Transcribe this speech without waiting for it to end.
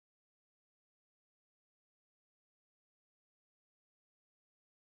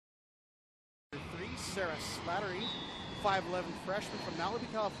Sarah Slattery, 5'11" freshman from Malibu,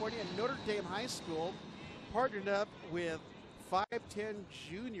 California, and Notre Dame High School, partnered up with 5'10"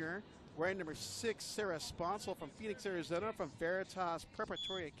 junior, wearing number 6, Sarah Sponsel from Phoenix, Arizona, from Veritas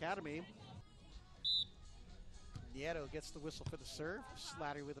Preparatory Academy. Nieto gets the whistle for the serve.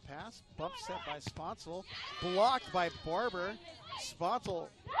 Slattery with a pass. Bump set by Sponsel. Blocked by Barber. Sponsel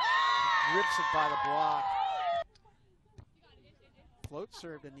rips it by the block. Float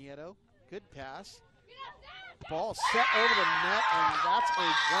serve to Nieto. Good pass. Ball set over the net, and that's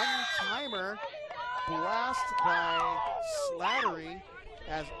a one-timer. Blast by Slattery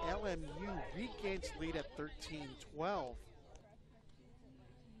as LMU regains lead at 13-12.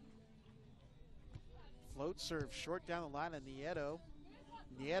 Float serve short down the line of Nieto.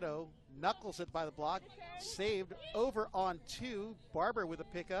 Nieto knuckles it by the block. Saved over on 2. Barber with a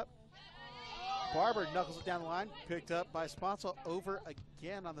pickup. Barber knuckles it down the line. Picked up by Sponsel. Over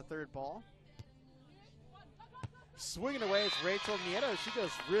again on the third ball. Swinging away is Rachel Nieto. She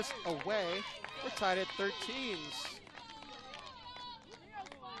goes wrist away. We're tied at 13s.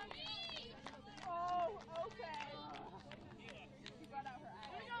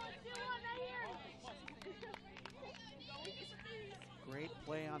 Great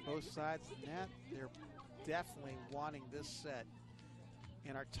play on both sides of the net. They're definitely wanting this set.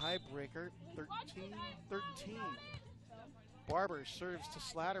 And our tiebreaker, 13-13. Barber serves to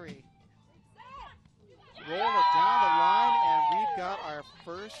Slattery. Roll it down the line, and we've got our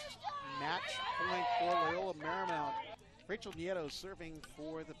first match point for Loyola Marymount. Rachel Nieto serving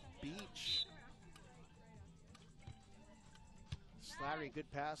for the Beach. Slattery,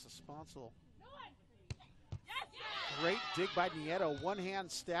 good pass to Sponsel. Great dig by Nieto, one-hand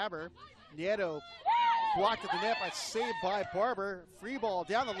stabber. Nieto blocked at the net, but saved by Barber. Free ball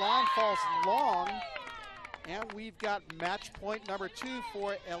down the line, falls long. And we've got match point number 2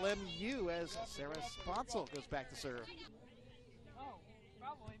 for LMU as Sarah Sponsel goes back to serve. Oh,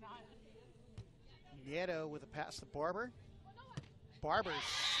 probably not. Nieto with a pass to Barber. Barber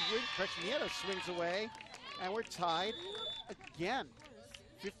Nieto swings away, and we're tied again.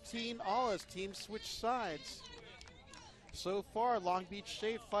 15 all as teams switch sides. So far, Long Beach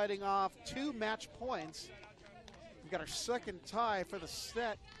State fighting off 2 match points. We've got our second tie for the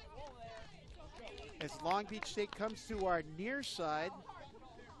set as Long Beach State comes to our near side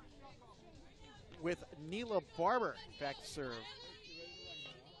with Neela Barber back to serve.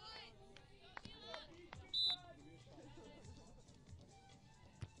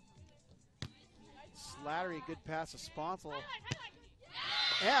 Slattery, good pass to Sponsel.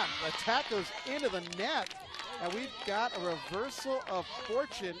 And the attack goes into the net. And we've got a reversal of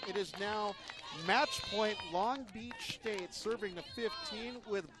fortune. It is now match point Long Beach State serving the 15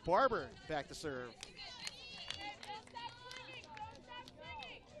 with Barber back to serve.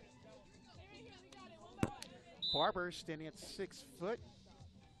 Barber standing at 6 foot.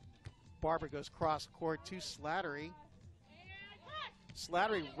 Barber goes cross court to Slattery.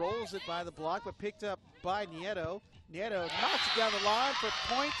 Slattery rolls it by the block, but picked up by Nieto. Nieto knocks it down the line for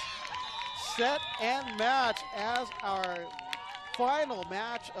point, set, and match as our final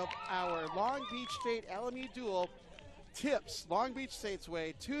match of our Long Beach State LMU duel tips Long Beach State's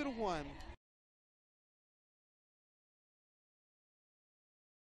way 2-1